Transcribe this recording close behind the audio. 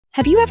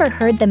Have you ever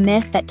heard the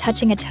myth that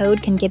touching a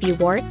toad can give you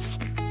warts?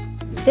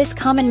 This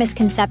common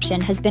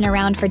misconception has been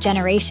around for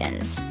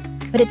generations,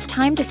 but it's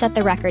time to set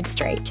the record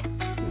straight.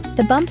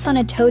 The bumps on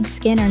a toad's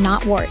skin are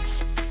not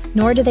warts,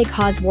 nor do they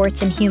cause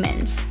warts in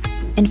humans.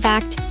 In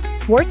fact,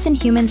 warts in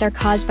humans are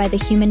caused by the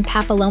human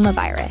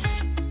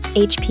papillomavirus,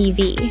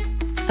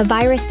 HPV, a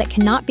virus that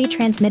cannot be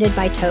transmitted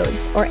by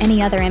toads or any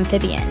other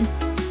amphibian.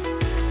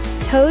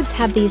 Toads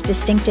have these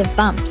distinctive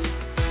bumps,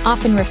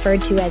 often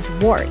referred to as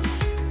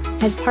warts,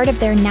 as part of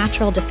their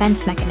natural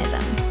defense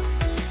mechanism.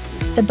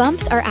 The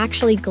bumps are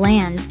actually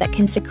glands that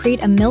can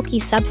secrete a milky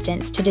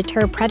substance to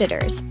deter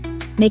predators,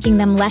 making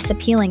them less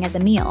appealing as a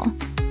meal.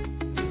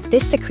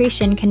 This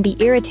secretion can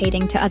be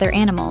irritating to other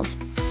animals,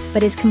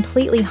 but is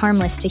completely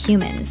harmless to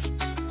humans.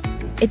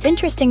 It's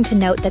interesting to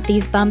note that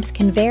these bumps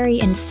can vary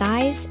in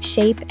size,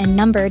 shape, and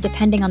number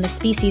depending on the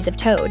species of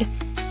toad,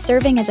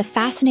 serving as a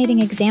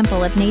fascinating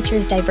example of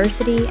nature's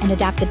diversity and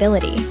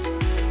adaptability.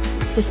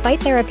 Despite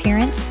their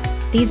appearance,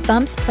 these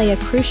bumps play a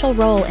crucial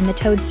role in the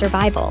toad's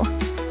survival,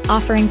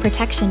 offering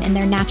protection in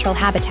their natural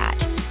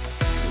habitat.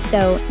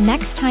 So,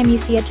 next time you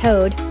see a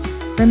toad,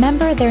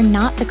 remember they're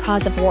not the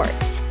cause of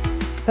warts,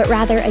 but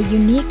rather a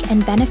unique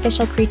and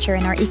beneficial creature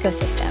in our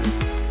ecosystem,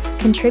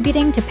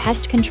 contributing to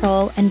pest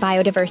control and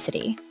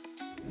biodiversity.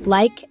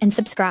 Like and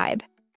subscribe.